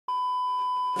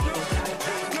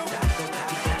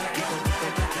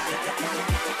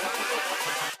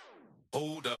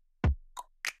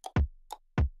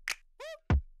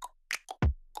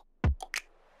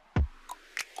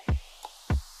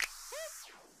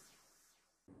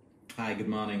Hi, good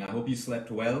morning. I hope you slept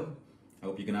well. I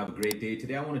hope you're going to have a great day.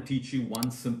 Today, I want to teach you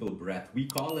one simple breath. We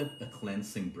call it a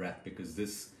cleansing breath because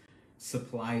this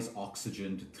supplies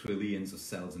oxygen to trillions of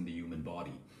cells in the human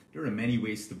body. There are many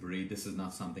ways to breathe. This is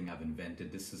not something I've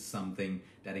invented. This is something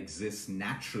that exists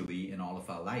naturally in all of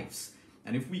our lives.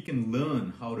 And if we can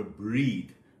learn how to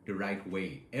breathe the right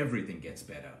way, everything gets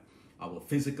better. Our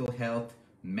physical health,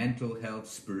 mental health,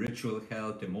 spiritual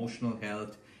health, emotional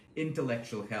health,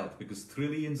 intellectual health, because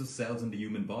trillions of cells in the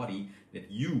human body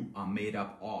that you are made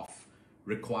up of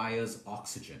requires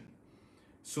oxygen.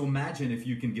 So imagine if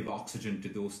you can give oxygen to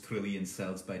those trillion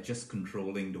cells by just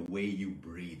controlling the way you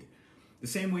breathe. The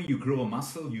same way you grow a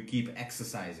muscle, you keep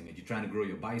exercising it. You're trying to grow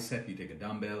your bicep, you take a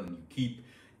dumbbell and you keep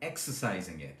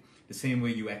exercising it. The same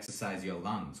way you exercise your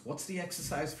lungs. What's the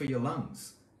exercise for your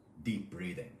lungs? Deep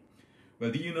breathing. Well,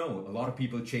 do you know a lot of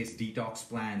people chase detox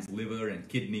plans, liver and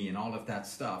kidney and all of that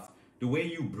stuff. The way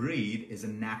you breathe is a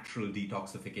natural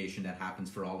detoxification that happens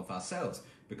for all of our cells,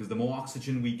 because the more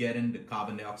oxygen we get in, the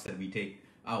carbon dioxide we take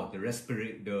out, the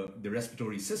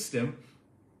respiratory system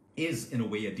is in a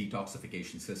way a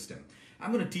detoxification system.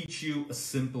 I'm going to teach you a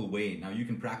simple way. Now you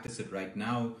can practice it right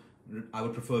now. I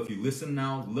would prefer if you listen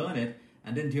now, learn it,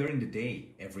 and then during the day,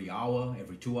 every hour,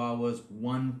 every 2 hours,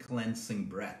 one cleansing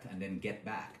breath, and then get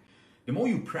back. The more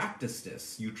you practice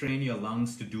this, you train your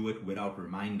lungs to do it without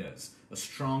reminders. A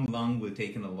strong lung will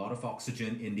take in a lot of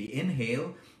oxygen in the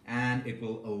inhale, and it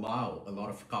will allow a lot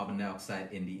of carbon dioxide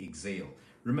in the exhale.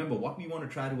 Remember, what we want to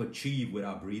try to achieve with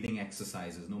our breathing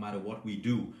exercises, no matter what we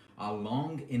do, are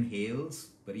long inhales,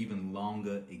 but even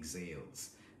longer exhales.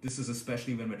 This is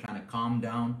especially when we're trying to calm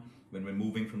down, when we're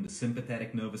moving from the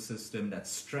sympathetic nervous system,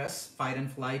 that's stress, fight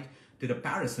and flight, to the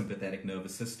parasympathetic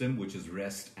nervous system, which is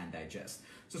rest and digest.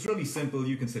 So it's really simple.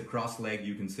 You can sit cross-legged,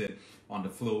 you can sit on the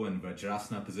floor in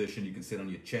Vajrasana position, you can sit on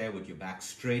your chair with your back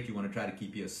straight. You want to try to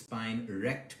keep your spine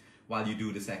erect while you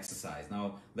do this exercise.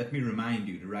 Now, let me remind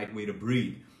you the right way to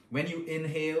breathe. When you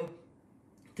inhale,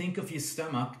 think of your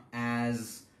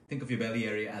belly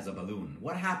area as a balloon.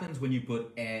 What happens when you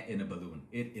put air in a balloon?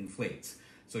 It inflates.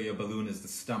 So your balloon is the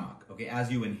stomach. Okay,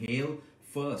 as you inhale,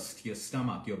 first your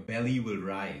stomach, your belly will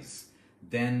rise.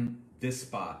 Then this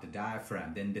part, the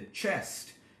diaphragm, then the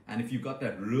chest. And if you've got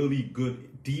that really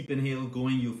good deep inhale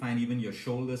going, you'll find even your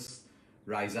shoulders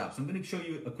rise up. So I'm going to show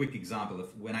you a quick example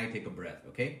of when I take a breath,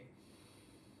 okay?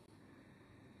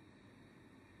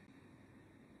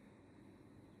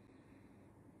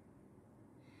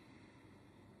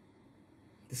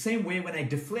 The same way when I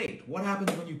deflate. What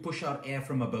happens when you push out air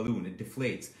from a balloon? It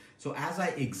deflates. So as I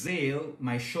exhale,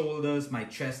 my shoulders, my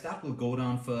chest, that will go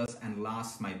down first, and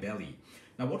last my belly.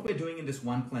 Now what we're doing in this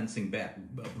one cleansing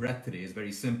breath today is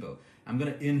very simple. I'm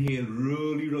going to inhale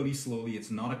really, really slowly.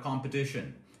 It's not a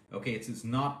competition. Okay, it's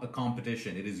not a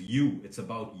competition. It is you. It's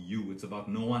about you. It's about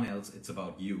no one else. It's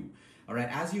about you. All right,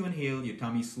 as you inhale, your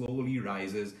tummy slowly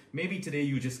rises. Maybe today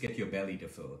you just get your belly to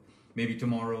fill. Maybe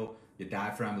tomorrow your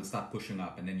diaphragm will start pushing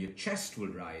up, and then your chest will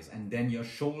rise, and then your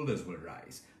shoulders will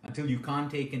rise until you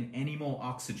can't take in any more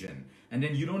oxygen. And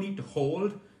then you don't need to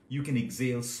hold. You can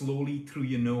exhale slowly through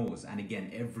your nose, and again,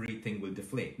 everything will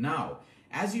deflate. Now,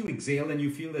 as you exhale and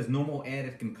you feel there's no more air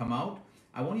that can come out,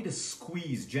 I want you to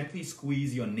squeeze, gently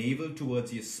squeeze your navel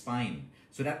towards your spine.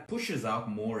 So that pushes out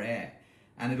more air,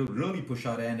 and it'll really push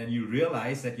out air, and then you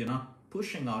realize that you're not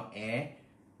pushing out air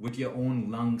with your own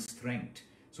lung strength.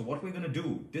 So what we're going to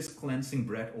do, this cleansing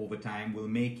breath over time will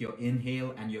make your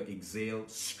inhale and your exhale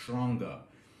stronger.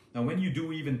 Now, when you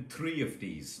do even 3 of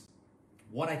these,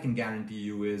 what I can guarantee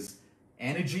you is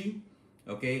energy,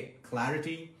 okay,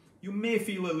 clarity. You may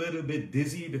feel a little bit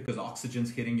dizzy because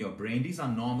oxygen's hitting your brain. These are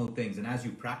normal things. And as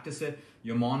you practice it,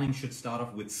 your morning should start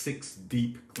off with 6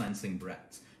 deep cleansing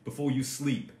breaths. Before you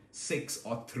sleep, 6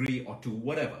 or 3 or 2,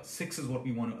 whatever. 6 is what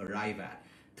we want to arrive at.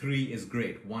 3 is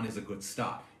great. 1 is a good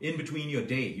start. In between your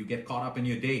day, you get caught up in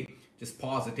your day. Just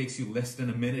pause. It takes you less than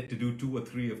a minute to do 2 or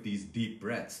 3 of these deep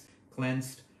breaths.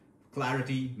 Cleansed,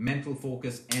 clarity, mental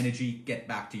focus, energy, get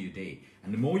back to your day.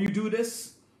 And the more you do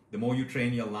this, the more you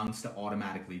train your lungs to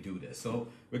automatically do this. So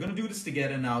we're going to do this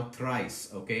together now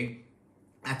thrice, okay?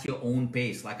 At your own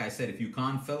pace. Like I said, if you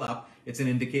can't fill up, it's an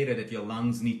indicator that your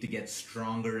lungs need to get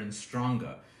stronger and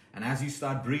stronger. And as you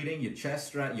start breathing, your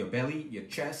chest, your belly, your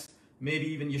chest, maybe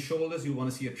even your shoulders, you want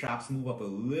to see your traps move up a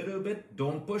little bit.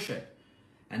 Don't push it.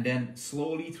 And then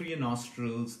slowly through your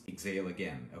nostrils, exhale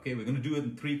again. Okay, we're going to do it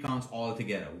in 3 counts all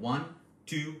together. 1,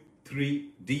 2, 3,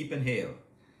 deep inhale.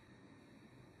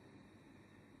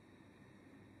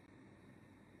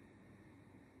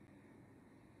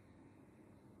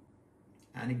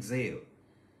 And exhale.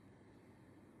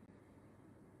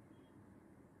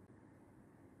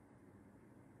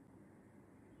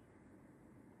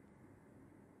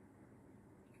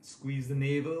 Squeeze the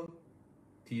navel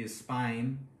to your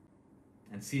spine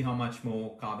and see how much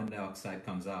more carbon dioxide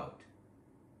comes out.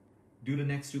 Do the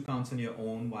next 2 counts on your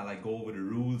own while I go over the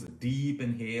rules. Deep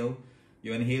inhale.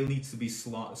 Your inhale needs to be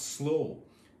slow.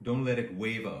 Don't let it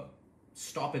waver.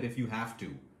 Stop it if you have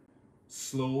to.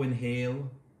 Slow inhale.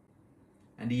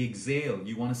 And the exhale,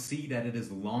 you want to see that it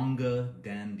is longer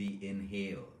than the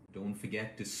inhale. Don't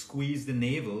forget to squeeze the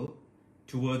navel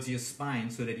towards your spine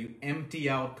so that you empty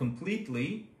out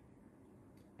completely,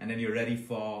 and then you're ready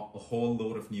for a whole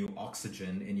load of new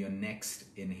oxygen in your next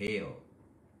inhale.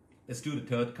 Let's do the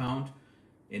 3rd count.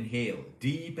 Inhale,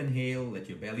 deep inhale, let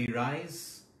your belly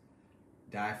rise.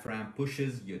 Diaphragm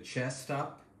pushes your chest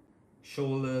up.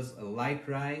 Shoulders a light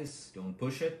rise, don't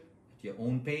push it, at your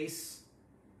own pace.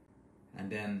 And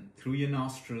then through your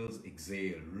nostrils,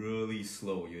 exhale really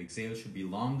slow. Your exhale should be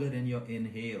longer than your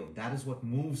inhale. That is what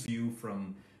moves you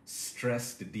from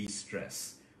stress to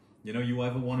de-stress. You know, you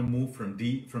ever want to move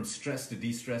from stress to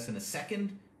de-stress in a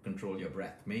second? Control your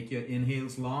breath. Make your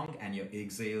inhales long and your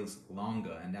exhales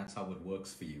longer, and that's how it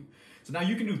works for you. So now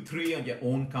you can do 3 on your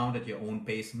own count at your own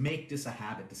pace. Make this a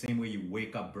habit, the same way you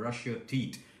wake up, brush your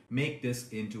teeth. Make this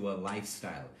into a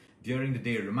lifestyle. During the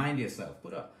day, remind yourself,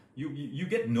 you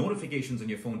get notifications on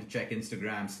your phone to check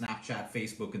Instagram, Snapchat,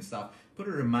 Facebook and stuff. Put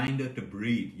a reminder to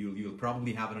breathe. You'll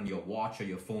probably have it on your watch or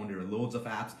your phone. There are loads of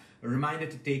apps. A reminder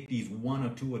to take these 1 or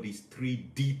 2 or these 3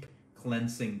 deep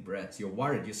cleansing breaths. You're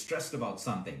worried, you're stressed about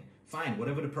something. Fine,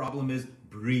 whatever the problem is,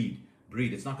 breathe.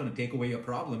 Breathe. It's not going to take away your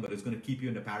problem, but it's going to keep you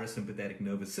in the parasympathetic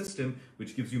nervous system,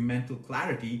 which gives you mental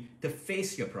clarity to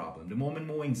face your problem. The moment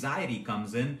more anxiety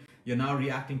comes in, you're now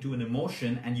reacting to an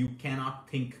emotion and you cannot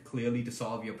think clearly to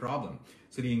solve your problem.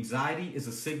 So the anxiety is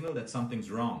a signal that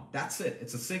something's wrong. That's it.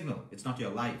 It's a signal. It's not your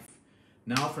life.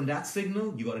 Now from that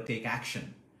signal, you got to take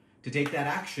action. To take that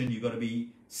action, you got to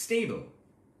be stable.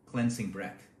 Cleansing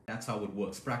breath. That's how it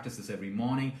works. Practice this every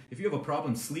morning. If you have a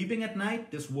problem sleeping at night,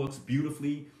 this works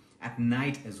beautifully at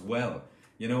night as well.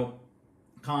 You know,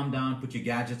 calm down, put your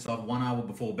gadgets off 1 hour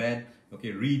before bed.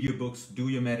 Okay, read your books, do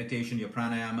your meditation, your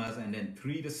pranayamas, and then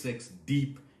 3 to 6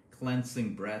 deep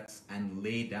cleansing breaths and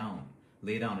lay down.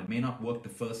 Lay down. It may not work the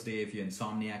first day if you're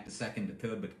insomniac, the second, the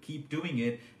third, but keep doing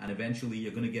it and eventually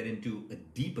you're going to get into a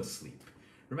deeper sleep.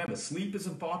 Remember, sleep is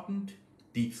important.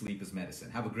 Deep sleep is medicine.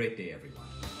 Have a great day,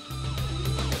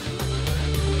 everyone.